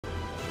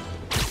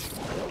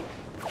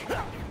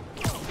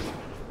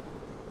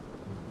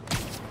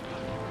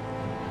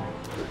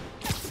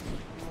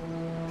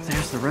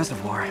There's the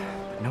reservoir,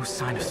 but no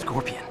sign of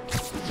Scorpion.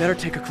 Better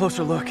take a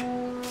closer look.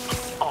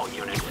 All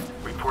units,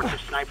 reports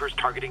of snipers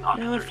targeting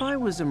officers. Now, if I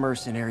was a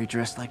mercenary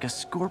dressed like a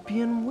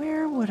Scorpion,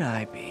 where would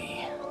I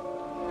be?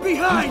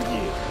 Behind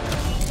you!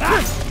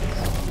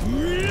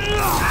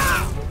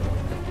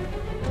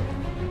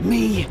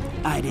 Me,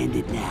 I'd end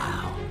it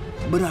now.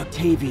 But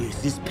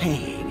Octavius is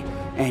paying,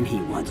 and he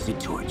wants to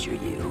torture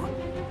you.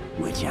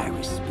 Which I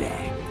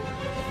respect.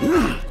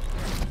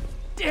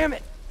 Damn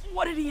it!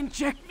 What did he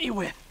inject me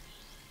with?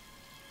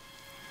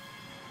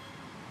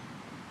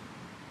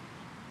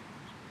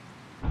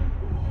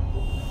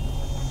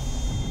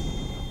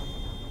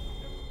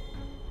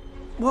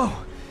 Whoa!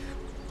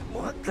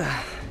 What the...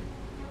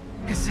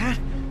 Is that...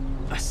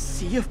 a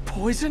sea of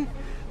poison?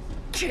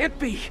 Can't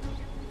be!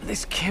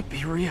 This can't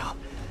be real.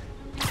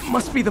 It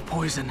must be the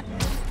poison.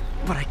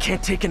 But I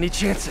can't take any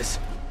chances.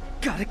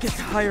 Gotta get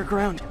to higher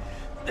ground,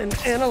 and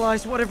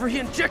analyze whatever he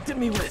injected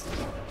me with.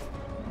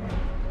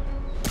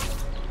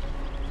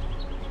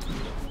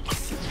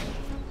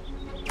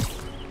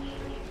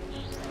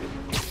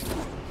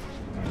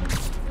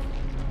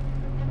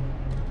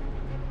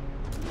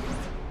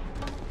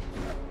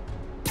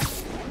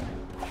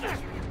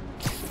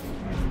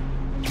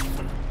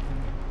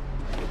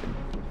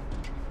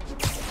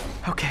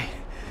 Okay,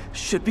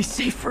 should be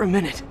safe for a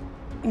minute.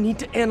 Need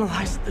to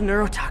analyze the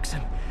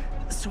neurotoxin,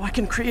 so I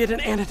can create an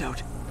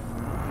antidote.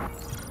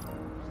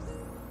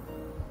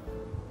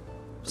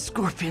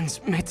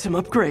 Scorpion's made some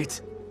upgrades.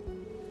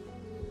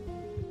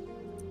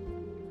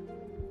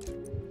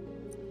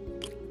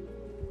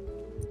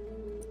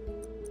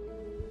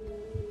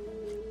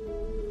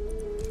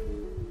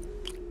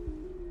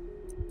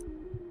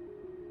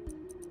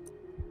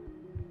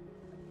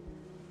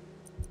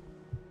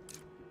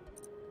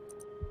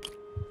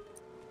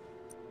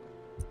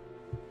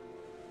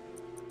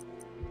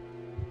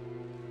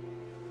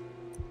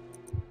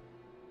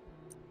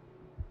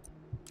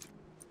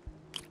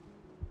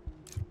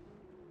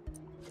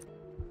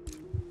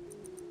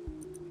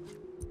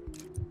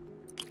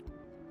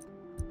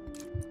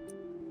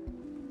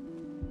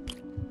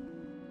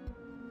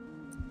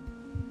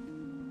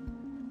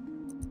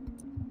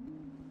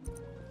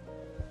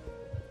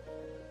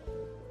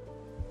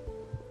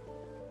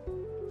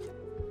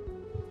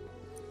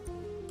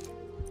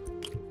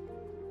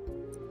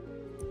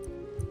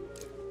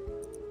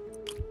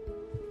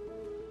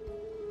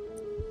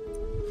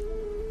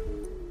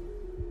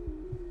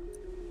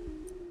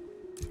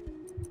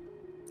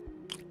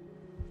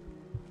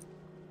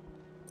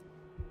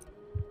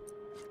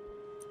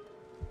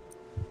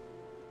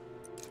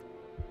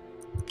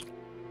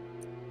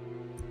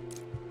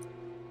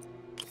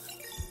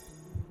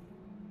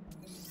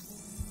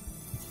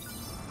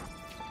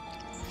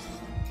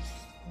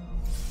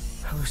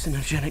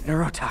 Hallucinogenic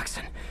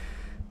neurotoxin.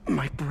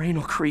 My brain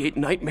will create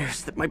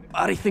nightmares that my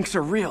body thinks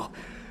are real.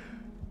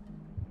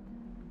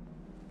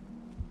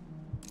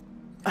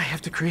 I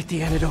have to create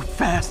the antidote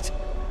fast.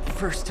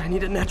 First, I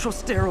need a natural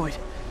steroid.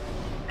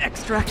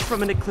 Extract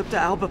from an Eclipta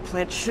alba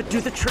plant should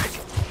do the trick.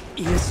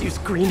 ESU's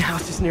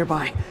greenhouse is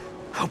nearby.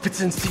 Hope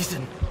it's in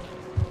season.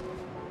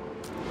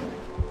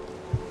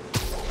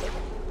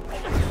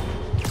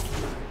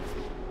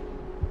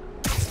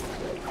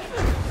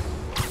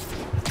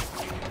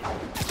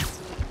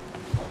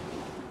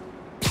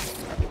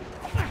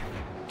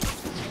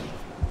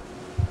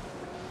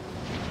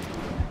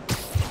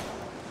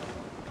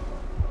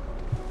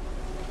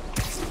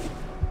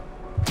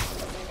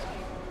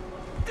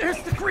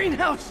 There's the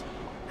greenhouse!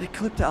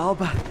 Eclipta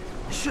alba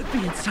should be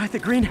inside the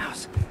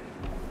greenhouse.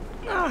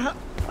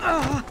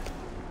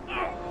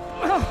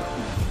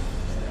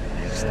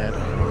 Is that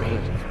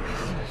real?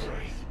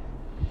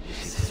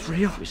 Is this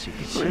real?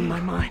 Or in my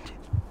mind?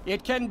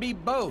 It can be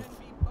both.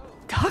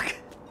 Doc?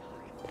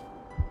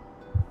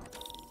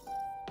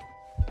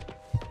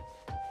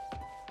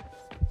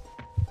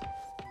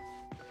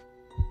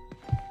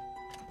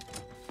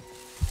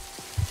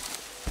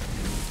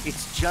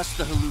 It's just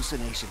the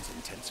hallucinations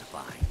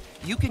intensifying.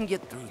 You can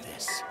get through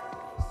this.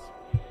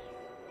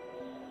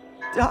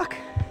 Doc?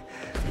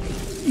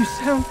 You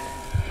sound...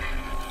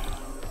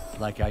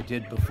 Like I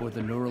did before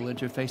the neural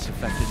interface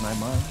affected my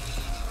mind.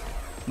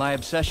 My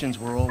obsessions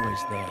were always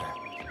there,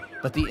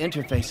 but the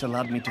interface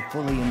allowed me to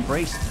fully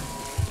embrace them.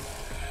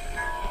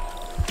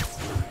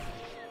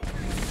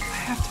 I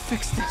have to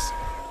fix this.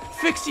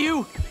 Fix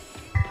you!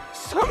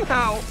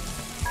 Somehow!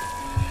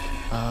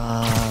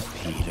 Ah,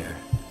 Peter.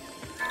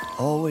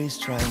 Always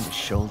trying to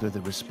shoulder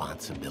the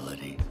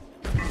responsibility,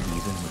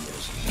 even when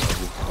there's no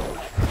hope.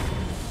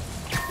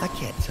 I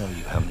can't tell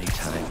you how many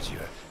times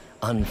your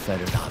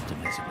unfettered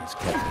optimism has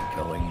kept me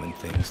going when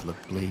things look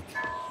bleak.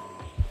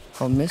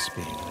 I'll miss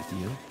being with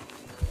you.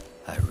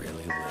 I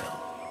really will.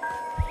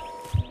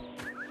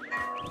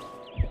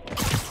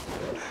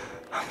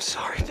 I'm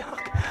sorry,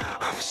 Doc.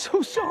 I'm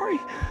so sorry.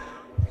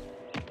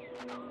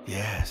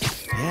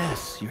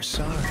 Yes, you're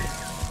sorry.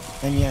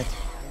 And yet,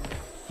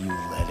 you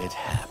let it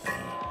happen.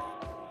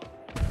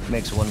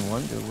 Makes one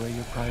wonder where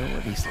your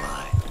priorities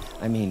lie.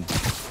 I mean,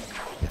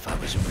 if I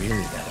was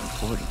really that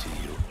important to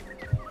you,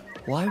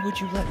 why would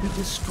you let me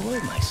destroy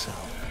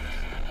myself?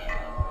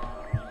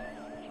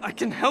 I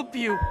can help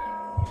you.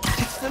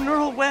 It's the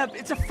neural web.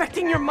 It's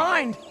affecting your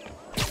mind.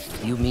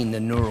 You mean the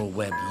neural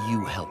web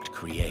you helped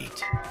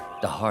create?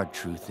 The hard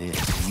truth is,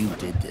 you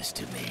did this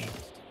to me.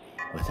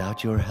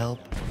 Without your help,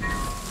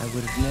 I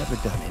would have never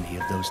done any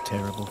of those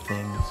terrible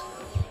things.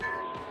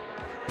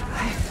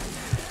 I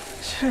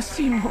should have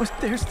seen what was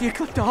there's the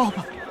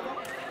Ecliptalba.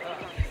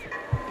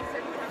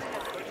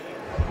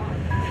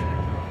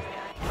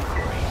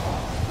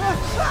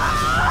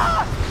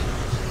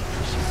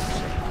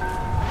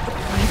 The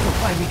plan will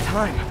buy me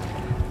time,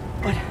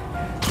 but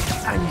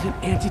I need an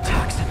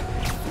antitoxin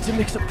to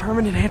mix a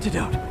permanent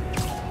antidote.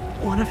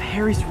 One of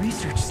Harry's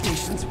research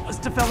stations was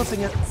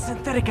developing a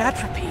synthetic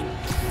atropine.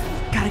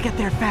 Gotta get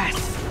there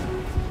fast.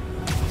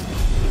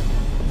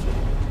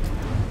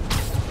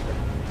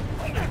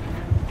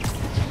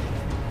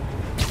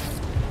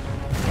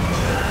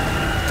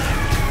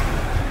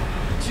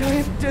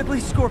 Giant deadly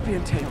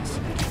scorpion tails.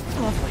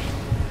 Lovely.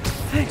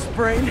 Thanks,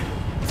 brain.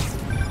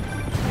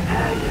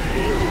 How you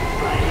feeling,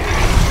 Spider?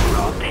 We're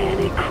all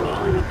panic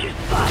crawling up your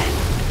spine.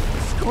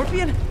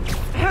 Scorpion?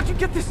 How'd you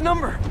get this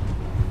number?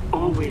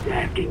 Always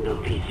asking the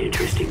least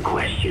interesting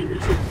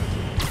questions.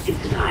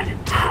 It's not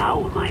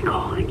how am I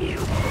calling you,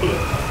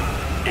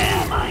 it's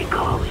am I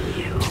calling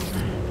you?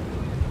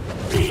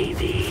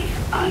 Maybe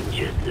I'm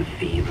just the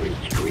fevered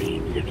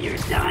screams of your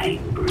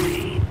dying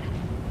brain.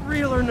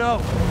 Real or no?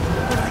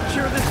 When I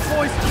cure this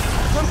poison,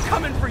 I'm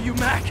coming for you,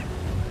 Mac.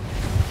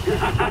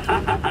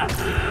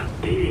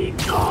 Big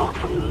talk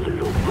from the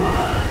little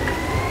bug.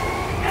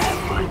 Have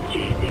fun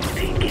chasing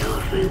pink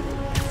elephants.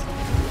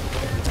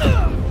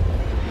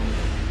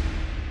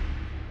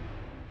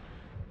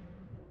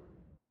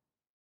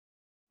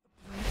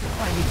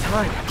 Buy me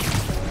time,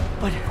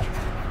 but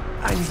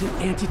I need an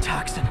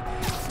antitoxin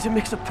to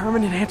mix a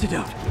permanent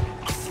antidote.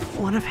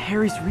 One of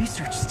Harry's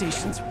research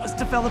stations was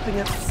developing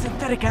a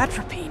synthetic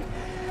atropine.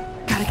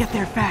 Gotta get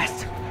there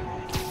fast.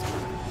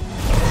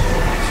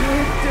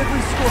 Giant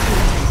deadly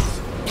scorpion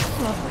tails.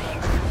 Lovely.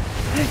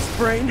 Thanks,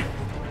 brain.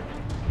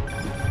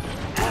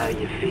 How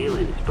you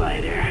feeling,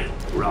 Spider?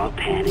 Raw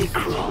panic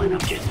crawling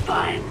up your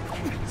spine.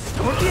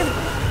 Scorpion?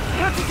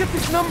 How'd you get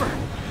this number?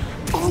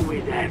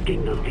 Always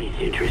asking the least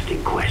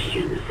interesting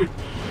questions.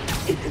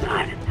 It's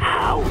not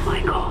how am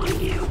I calling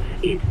you,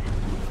 it's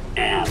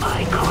am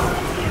I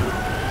calling you?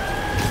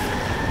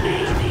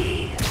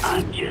 Maybe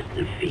I'm just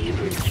the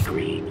fevered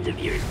screams of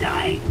your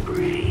dying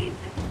brain.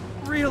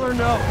 Real or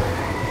no?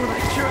 When I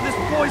cure this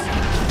poison,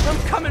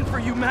 I'm coming for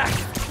you, Mac.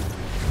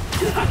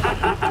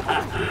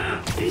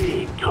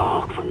 Big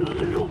talk from the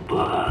little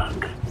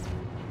bug.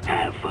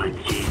 Have fun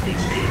chasing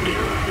pink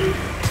elephants.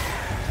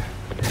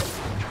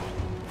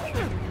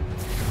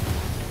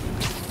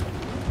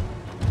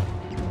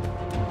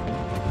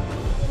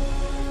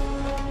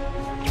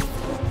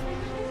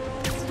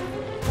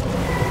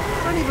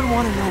 I don't even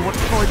want to know what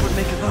Freud would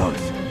make of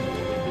those.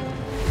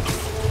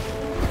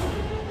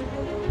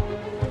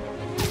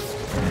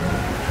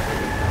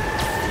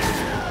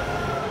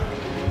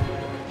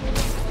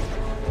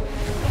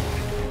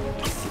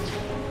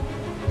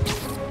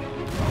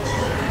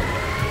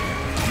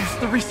 There's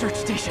the research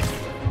station.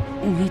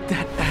 Need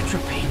that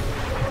atropine.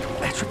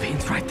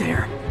 Atropine's right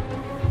there.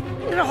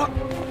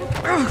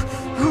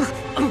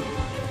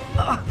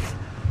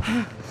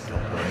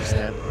 Where's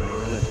that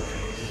bullet?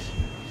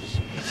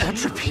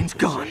 Atropine's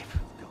gone.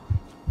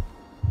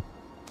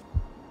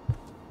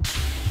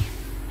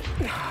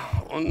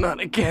 Oh, not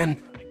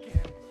again.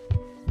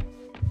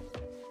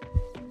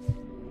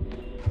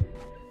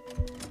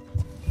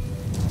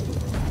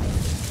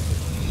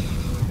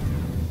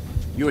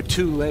 You're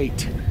too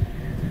late.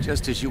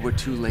 Just as you were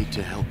too late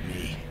to help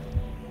me.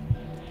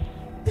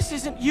 This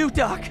isn't you,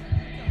 Doc.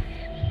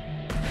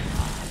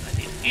 But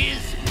it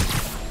is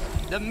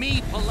the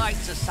me polite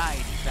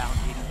society found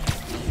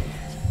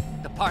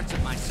inconvenient. The parts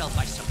of myself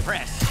I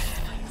suppressed.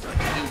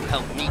 You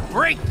helped me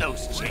break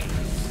those chains.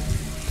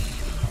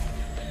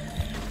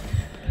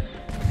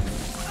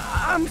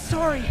 I'm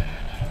sorry.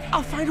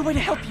 I'll find a way to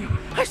help you.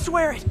 I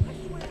swear it.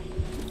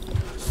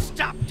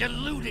 Stop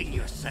deluding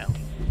yourself.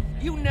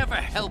 You never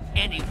help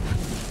anyone.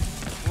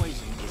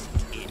 Poison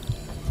isn't it.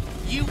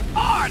 You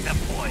are the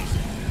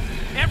poison.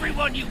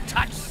 Everyone you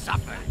touch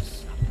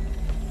suffers.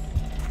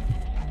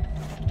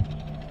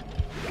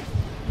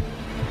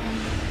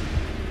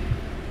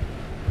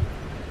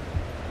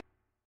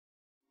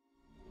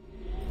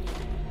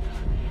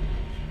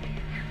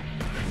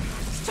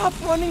 Stop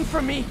running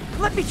from me.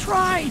 Let me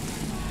try.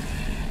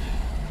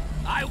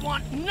 I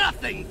want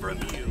nothing from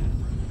you.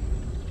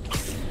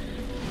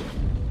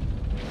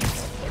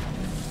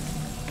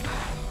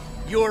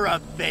 You're a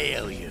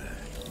failure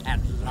at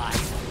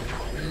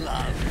life,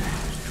 love,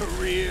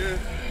 career.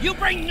 You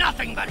bring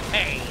nothing but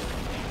pain.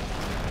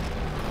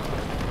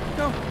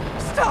 No,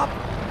 stop.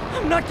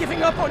 I'm not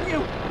giving up on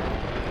you.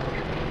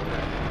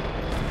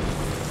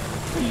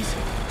 Please,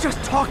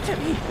 just talk to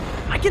me.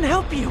 I can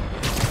help you.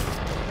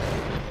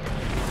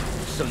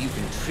 So you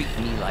can treat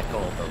me like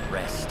all the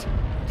rest.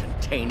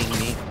 Containing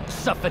me,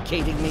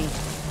 suffocating me?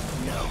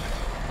 No,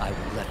 I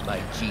will let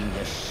my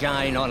genius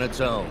shine on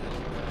its own.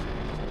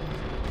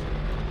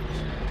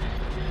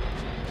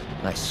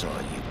 I saw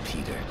you,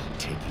 Peter,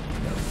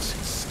 taking notes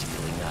and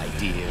stealing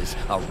ideas,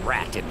 a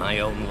rat in my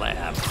own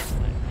lab.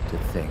 To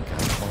think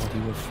I called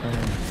you a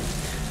friend.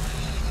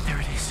 There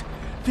it is.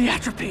 The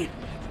atropine.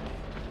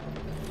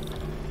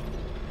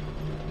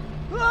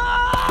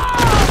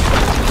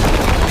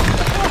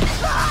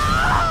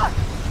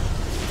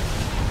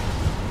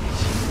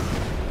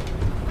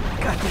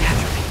 Got the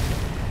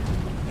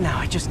atropine. Now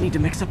I just need to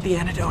mix up the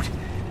antidote.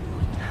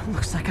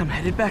 Looks like I'm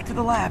headed back to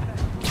the lab.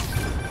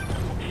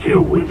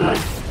 Still with us?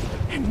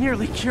 And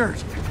nearly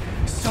cured.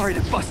 Sorry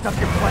to bust up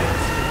your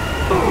plans.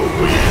 Oh,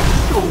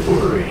 well, don't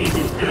worry.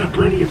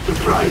 Plenty of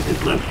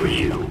surprises left for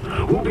you.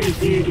 We'll be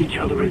seeing each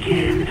other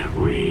again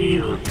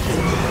real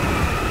soon.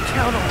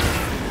 Count on it.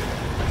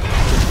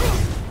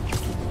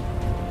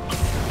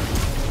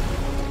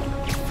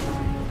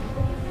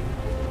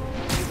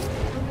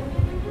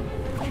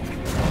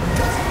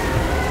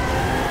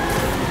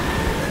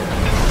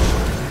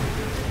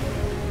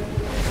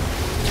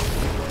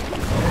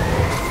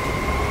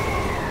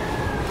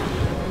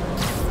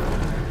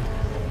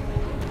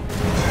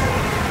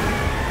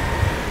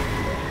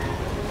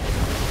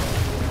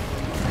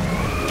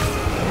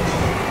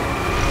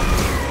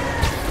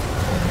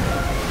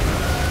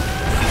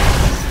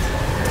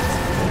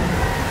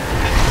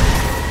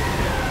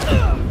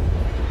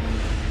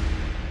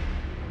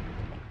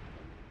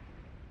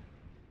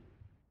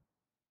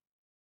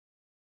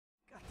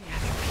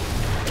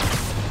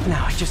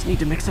 Now I just need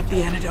to mix up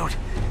the antidote.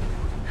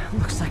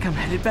 Looks like I'm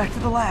headed back to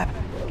the lab.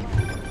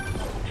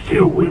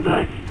 Still with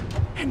us?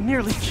 And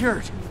nearly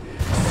cured.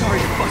 Sorry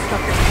to bust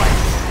up your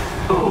plans.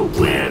 Oh,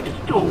 Webs,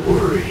 don't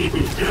worry.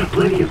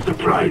 Plenty of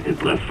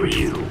surprises left for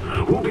you.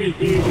 We'll be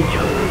seeing each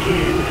other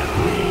again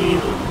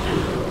real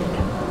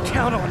soon.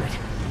 Count on it.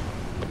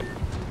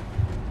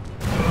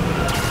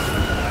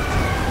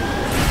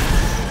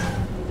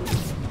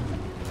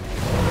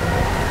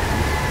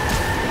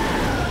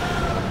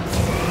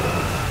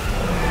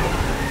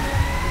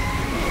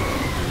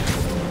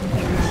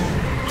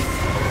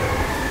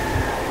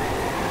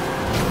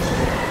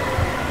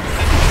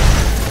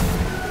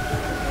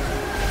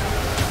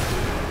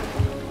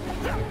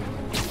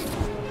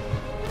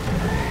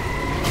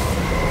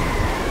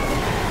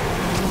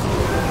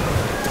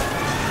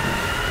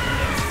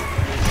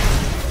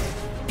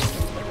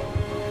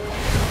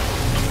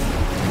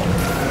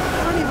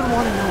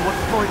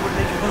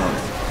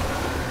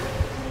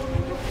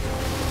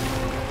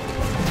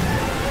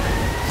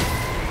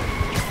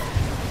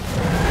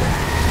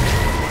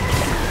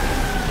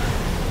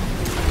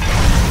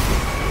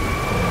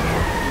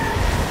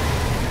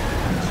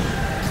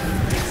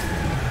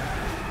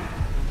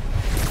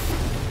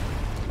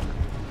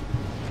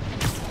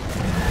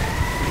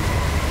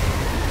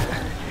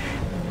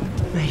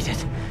 Made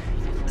it.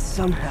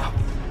 Somehow.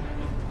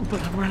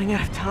 But I'm running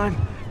out of time.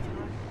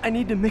 I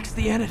need to mix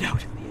the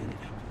antidote.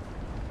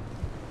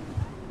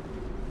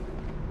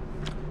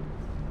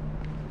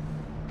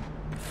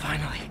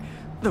 Finally,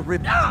 the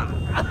rib...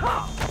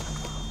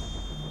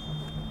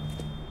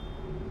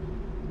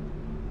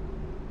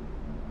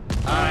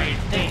 I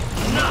think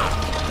not.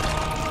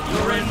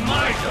 You're in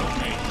my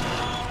domain.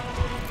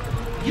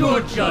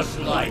 You're just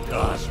like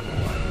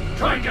Osborn,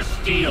 trying to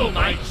steal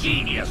my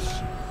genius.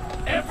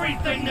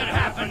 Everything that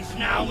happens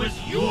now is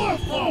your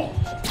fault.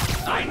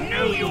 I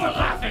knew you were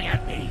laughing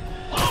at me.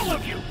 All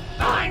of you,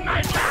 behind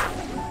my back.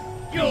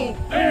 You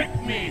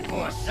begged me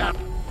for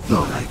something.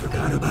 Thought I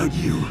forgot about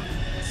you.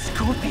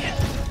 Scorpion,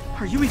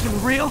 are you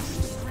even real?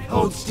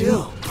 Hold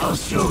still. I'll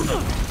show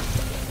you.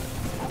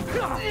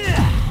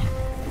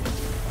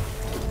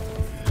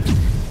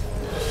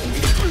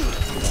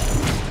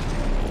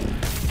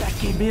 That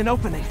gave me an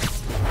opening.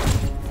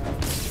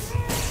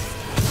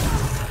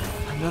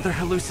 Another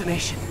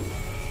hallucination.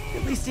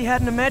 At least he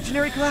had an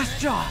imaginary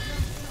glass jaw.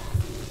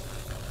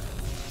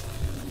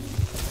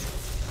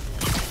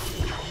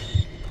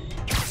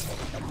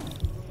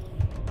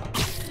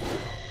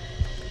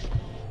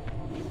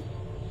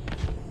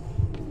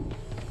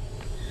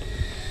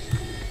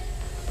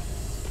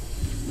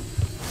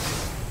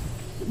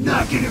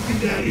 Not gonna be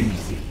that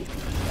easy.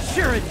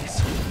 Sure it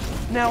is.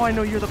 Now I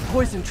know you're the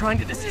poison trying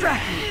to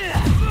distract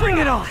me. Bring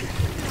it on!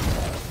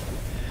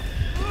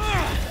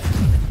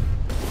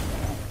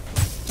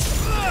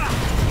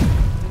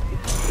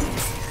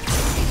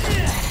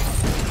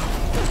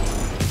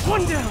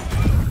 One down!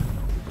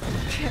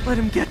 Can't let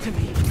him get to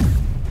me.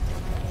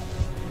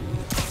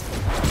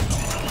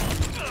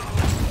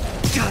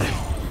 Got him!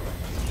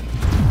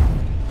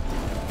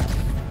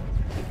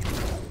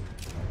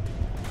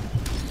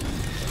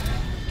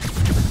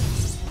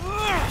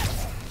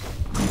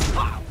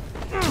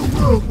 The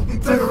world will be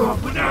better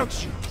off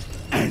without you.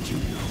 And you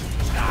know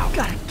it now.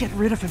 Gotta get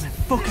rid of him and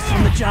focus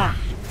on the job.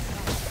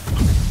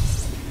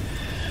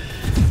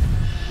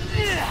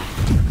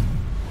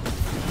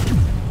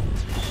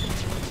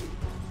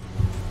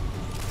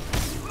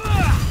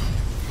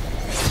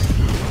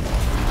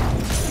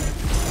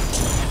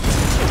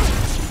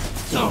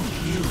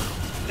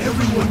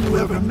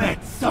 ever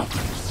met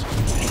suffers.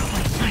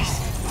 Nice.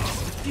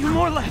 Just a few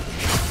more left.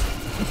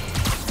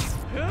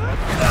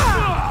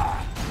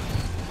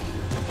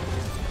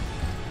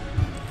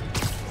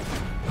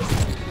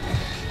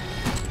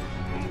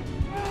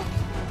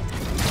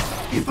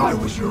 If I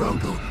was your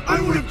uncle,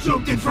 I would have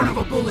jumped in front of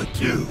a bullet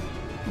too.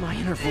 My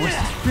inner voice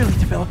has really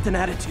developed an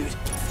attitude.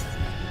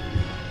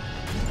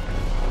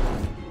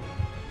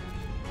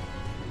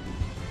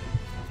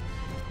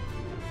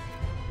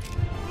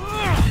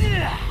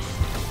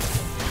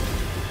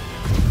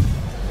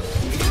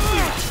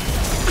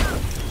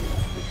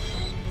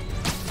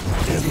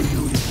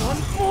 One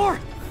more!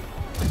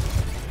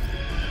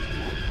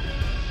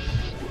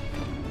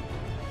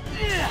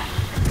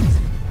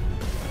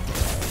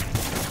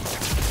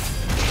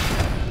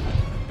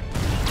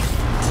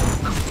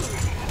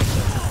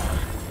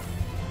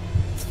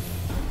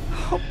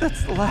 Hope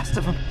that's the last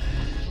of them.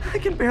 I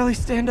can barely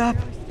stand up.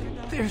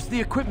 There's the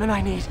equipment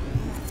I need.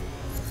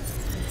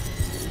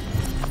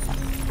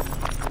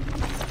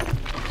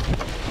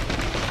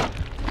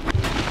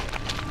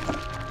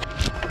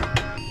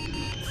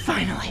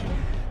 Finally.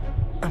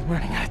 I'm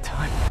running out of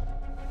time.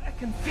 I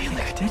can feel it.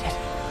 I did it.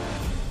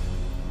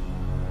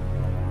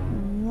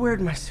 Where'd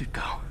my suit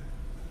go?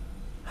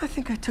 I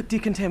think I took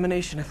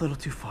decontamination a little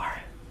too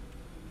far.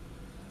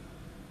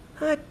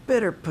 I'd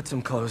better put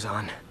some clothes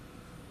on.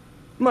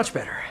 Much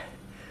better.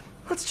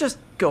 Let's just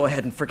go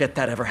ahead and forget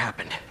that ever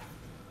happened.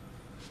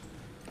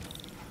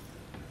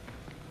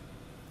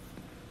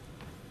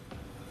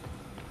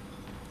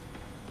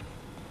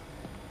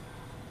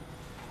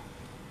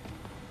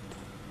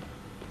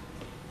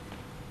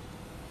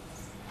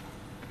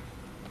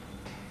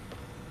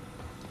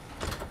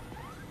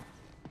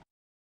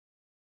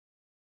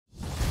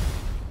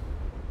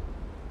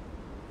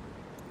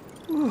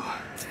 Ooh,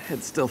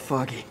 head's still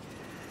foggy.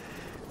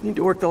 Need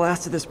to work the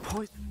last of this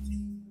poison.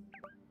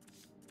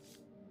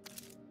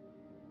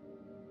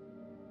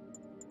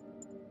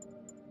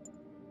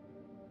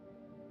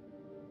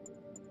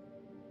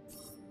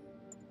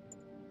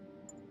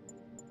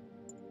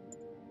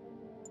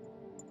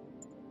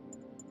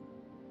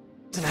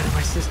 Out of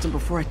my system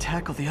before I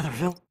tackle the other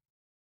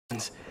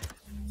villains.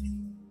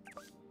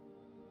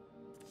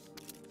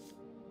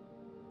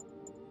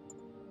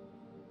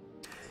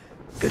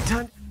 Good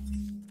time.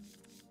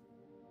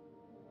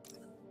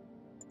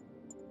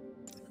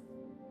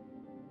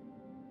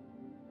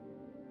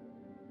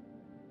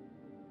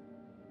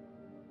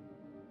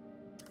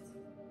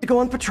 To go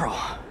on patrol.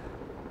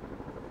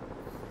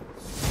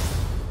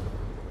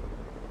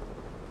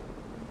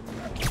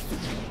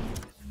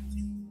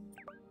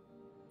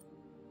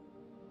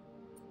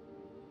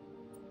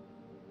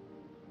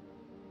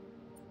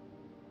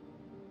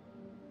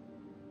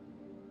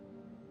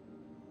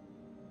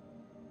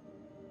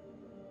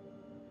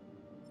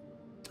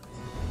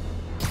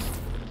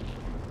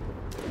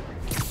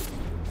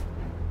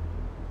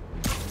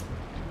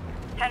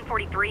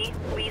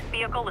 Police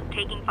vehicle is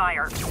taking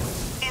fire.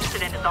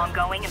 Incident is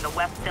ongoing in the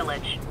West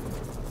Village.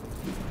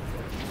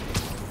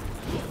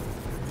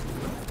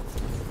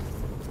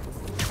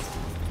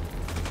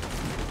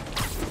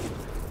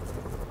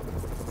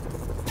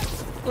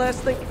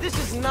 Last thing, this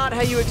is not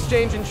how you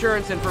exchange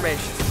insurance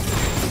information.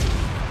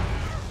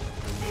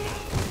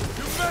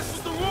 You messed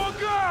with the wrong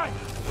guy!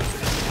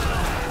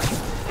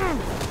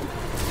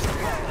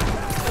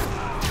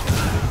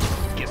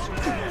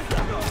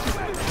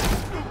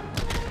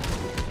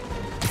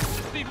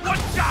 One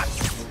shot!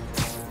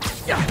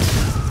 Yeah.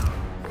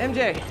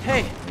 MJ,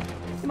 hey,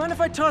 you mind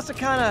if I toss a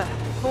kind of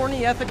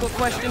thorny ethical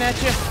question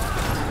at you?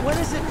 When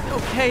is it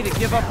okay to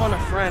give up on a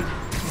friend?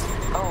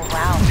 Oh,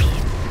 wow,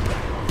 Pete.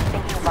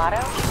 Thinking of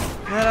Otto?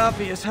 That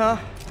obvious, huh?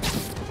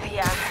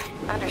 Yeah,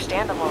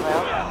 understandable,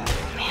 though.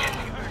 Man,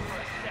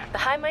 the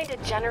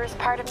high-minded, generous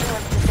part of me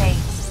wants to say,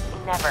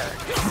 never.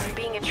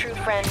 Being a true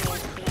friend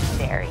means being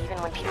there,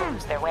 even when people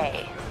lose their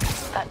way.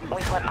 But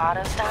with what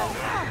Otto's done,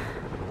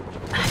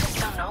 I just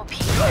don't know,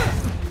 Pete.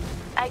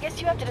 I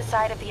guess you have to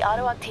decide if the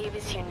Otto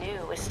Octavius you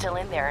knew is still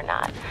in there or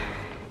not.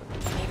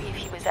 Maybe if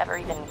he was ever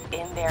even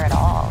in there at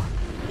all.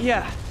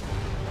 Yeah.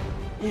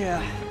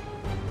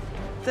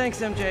 Thanks,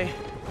 MJ.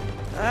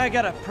 I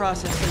gotta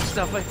process some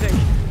stuff, I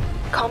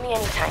think. Call me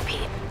anytime,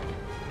 Pete.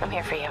 I'm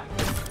here for you.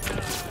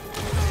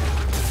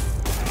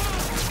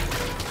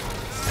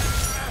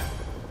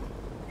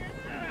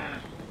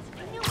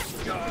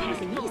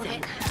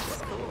 Music.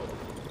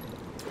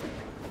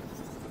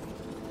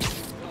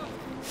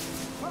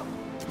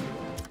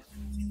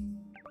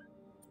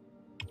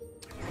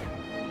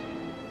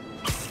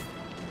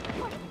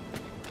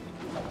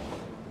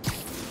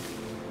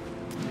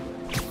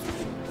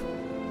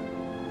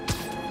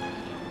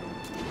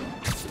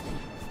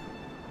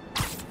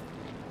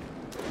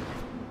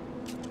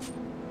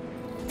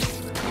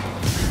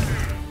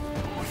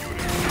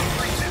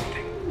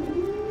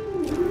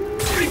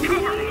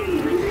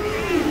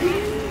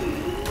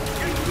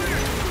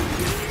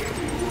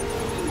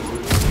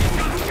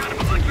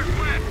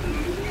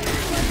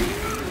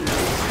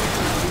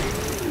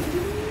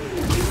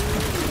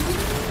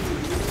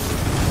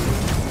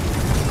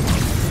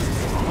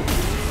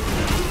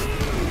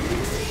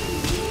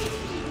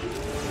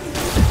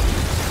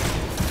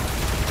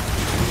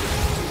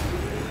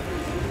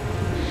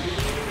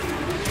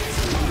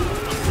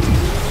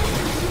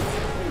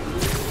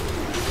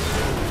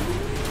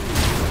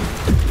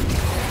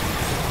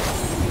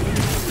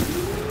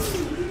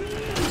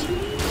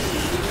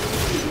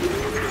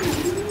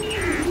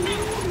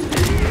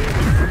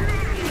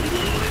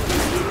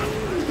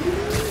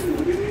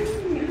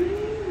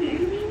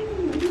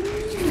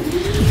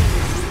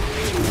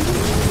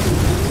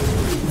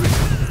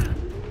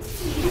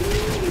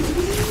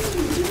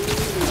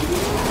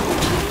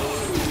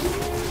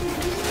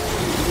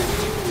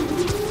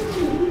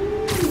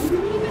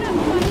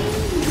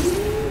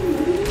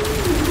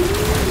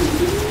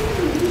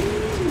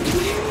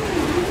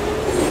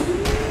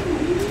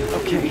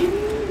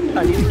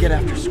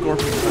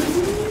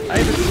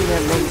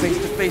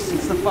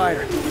 since the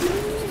fire.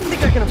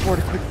 Think I can afford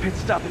a quick pit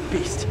stop at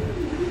Beast.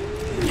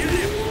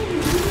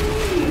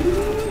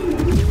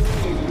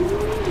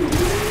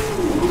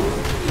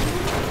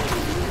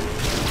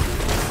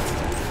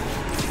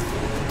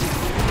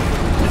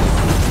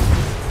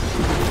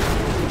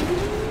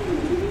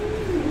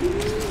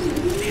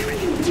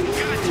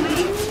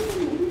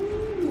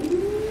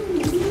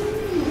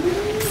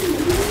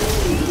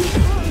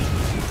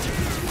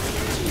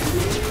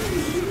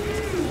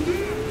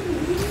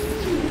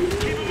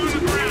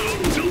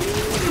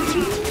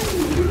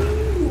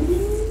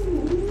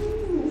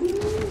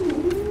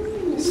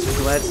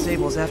 Glad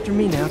Sable's after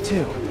me now,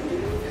 too.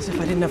 As if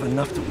I didn't have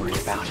enough to worry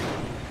about.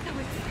 That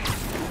was great.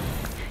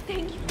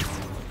 Thank you.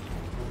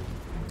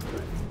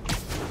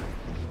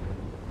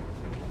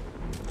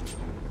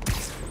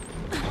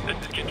 This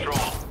is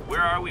Control.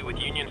 Where are we with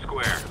Union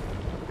Square?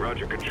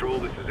 Roger, Control.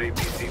 This is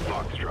APC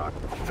Foxtrot.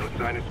 No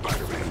sign of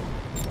Spider-Man.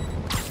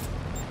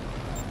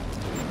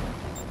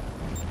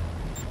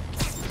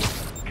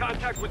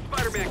 Contact with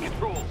Spider-Man,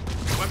 Control.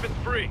 Weapons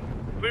free.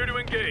 Clear to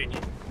engage.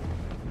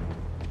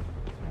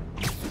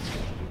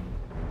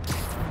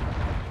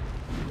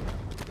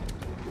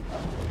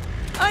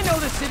 I know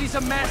the city's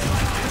a mess,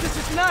 but this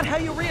is not how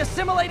you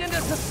re-assimilate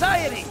into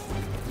society!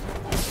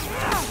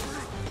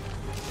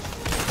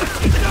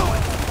 Keep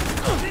going!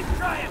 Keep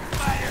trying,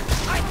 Spider!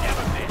 I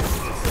never miss!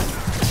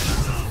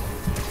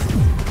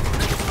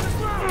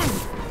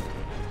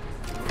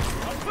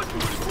 I'll put you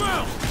to the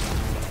ground!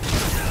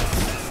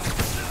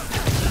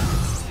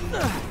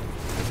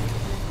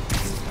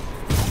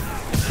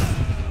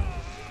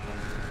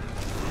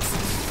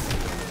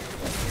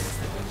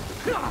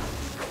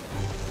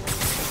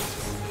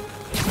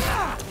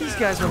 These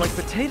guys are like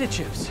potato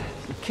chips.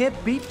 You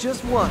can't beat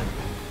just one.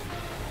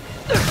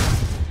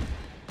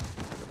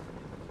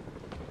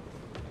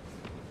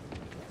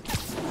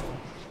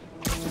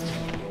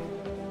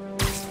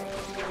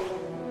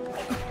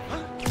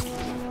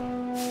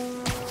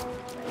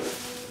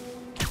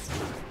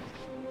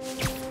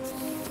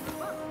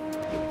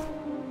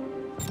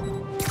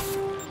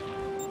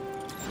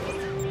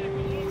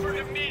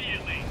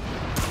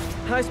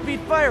 High-speed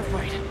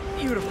firefight.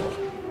 Beautiful.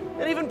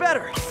 And even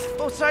better,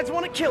 both sides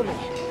want to kill me.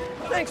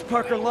 Thanks,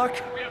 Parker Luck.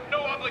 We have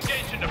no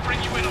obligation to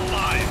bring you in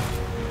alive.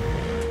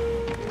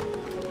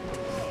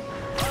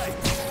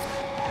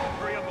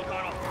 Hurry up,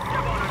 O'Connell.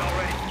 Get on it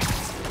already.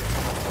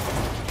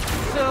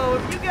 So,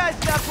 if you guys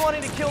stopped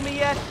wanting to kill me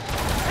yet,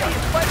 hey,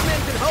 if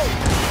Spider-Man could hope.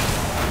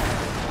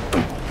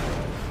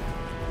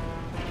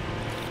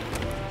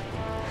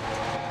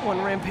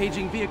 One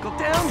rampaging vehicle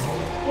down,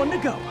 one to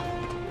go.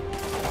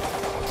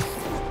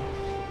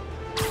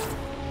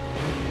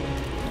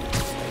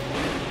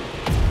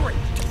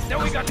 Now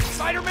we got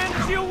Spider-Man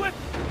to deal with?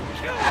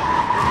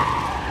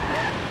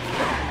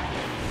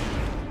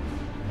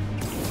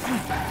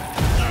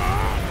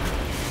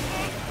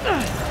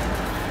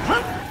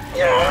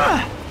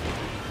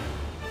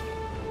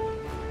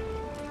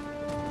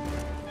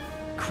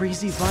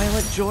 Crazy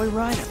violent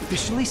joyride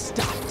officially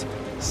stopped.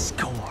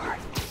 Score.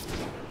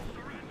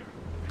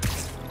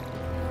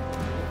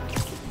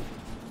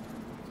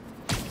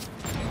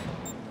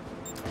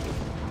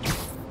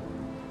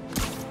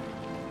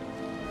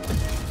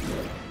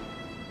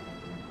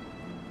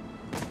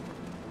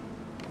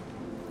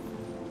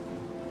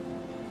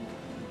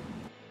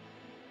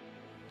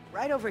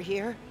 Right over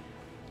here.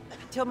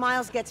 Till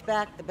Miles gets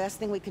back, the best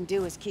thing we can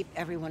do is keep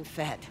everyone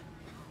fed.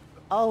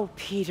 Oh,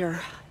 Peter,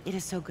 it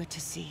is so good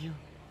to see you.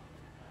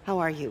 How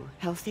are you?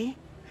 Healthy?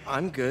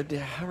 I'm good.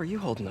 How are you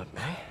holding up,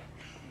 May?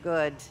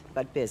 Good,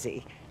 but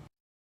busy.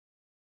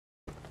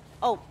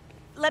 Oh,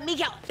 let me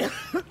go.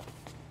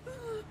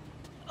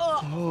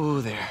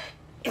 Oh, there.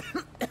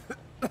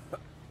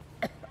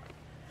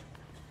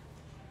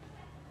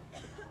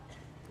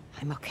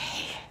 I'm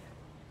okay.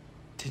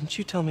 Didn't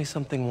you tell me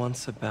something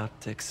once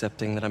about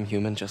accepting that I'm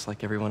human just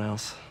like everyone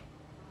else?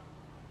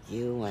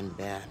 You and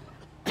Ben.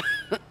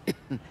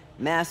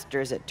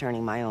 Masters at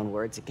turning my own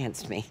words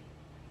against me.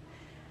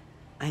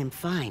 I am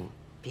fine,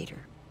 Peter.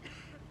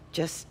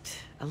 Just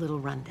a little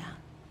rundown.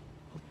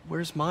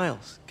 Where's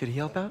Miles? Could he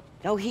help out?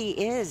 Oh, he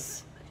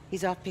is.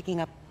 He's off picking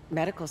up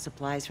medical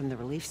supplies from the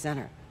relief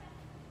center.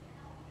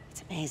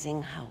 It's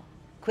amazing how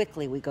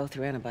quickly we go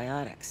through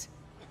antibiotics.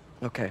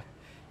 Okay.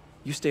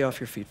 You stay off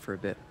your feet for a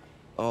bit.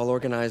 I'll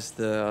organize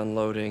the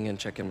unloading and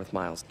check in with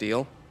Miles.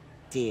 Deal?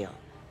 Deal.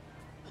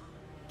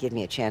 Give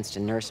me a chance to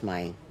nurse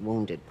my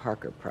wounded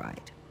Parker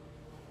pride.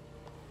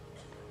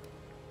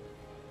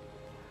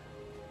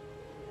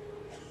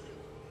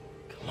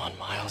 Come on,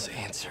 Miles,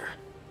 answer.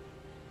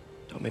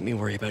 Don't make me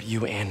worry about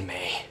you and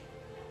May.